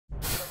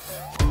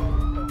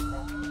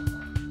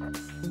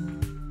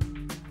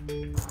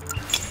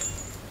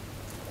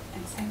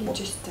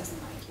just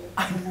doesn't like you.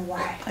 I don't know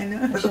why. I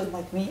know. She doesn't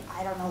like me.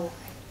 I don't know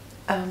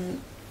why.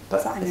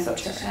 But So it's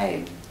such a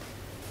shame.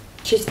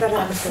 She's better.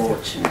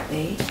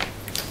 Unfortunately,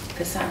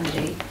 for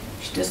Sandy,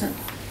 she doesn't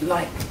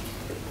like.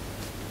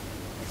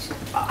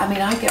 I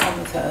mean, I get on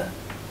with her.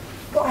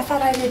 Well, I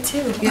thought I did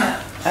too.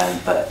 Yeah,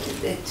 but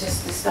it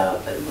just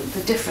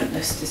the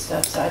differentness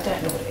disturbs her. I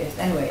don't know what it is.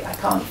 Anyway, I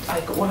can't.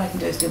 All I can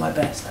do is do my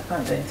best. I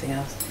can't do anything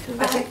else.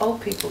 I think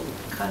old people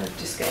kind of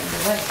just get in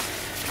the way.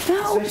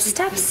 No,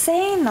 stop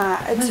saying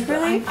that. It's no,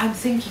 really. I'm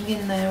thinking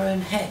in their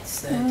own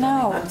heads. Though,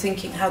 No. I'm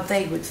thinking how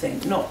they would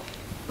think, not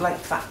like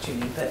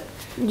factually, but.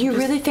 You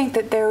really think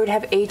that they would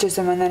have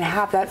ageism and then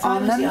have that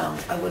on them? If I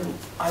was young, I wouldn't.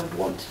 I would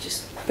want to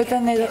just. But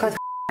then they look like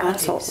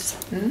assholes.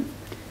 Hmm?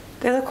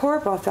 They look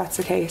horrible if that's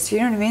the case. You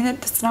know what I mean?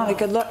 That's not a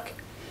good look.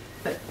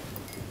 But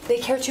they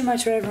care too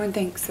much what everyone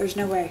thinks. There's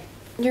no way.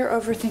 You're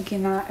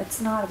overthinking that.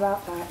 It's not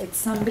about that. It's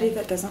somebody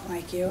that doesn't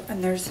like you,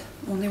 and there's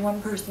only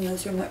one person in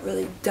this room that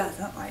really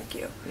doesn't like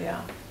you.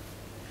 Yeah.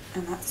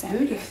 And that's Sandi.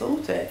 Who'd have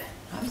thought it?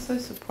 I'm so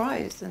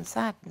surprised and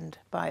saddened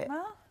by it.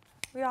 Well,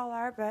 we all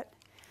are, but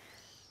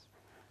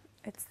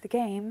it's the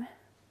game.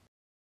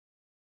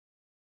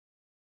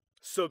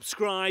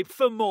 Subscribe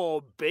for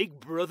more Big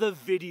Brother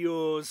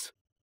videos.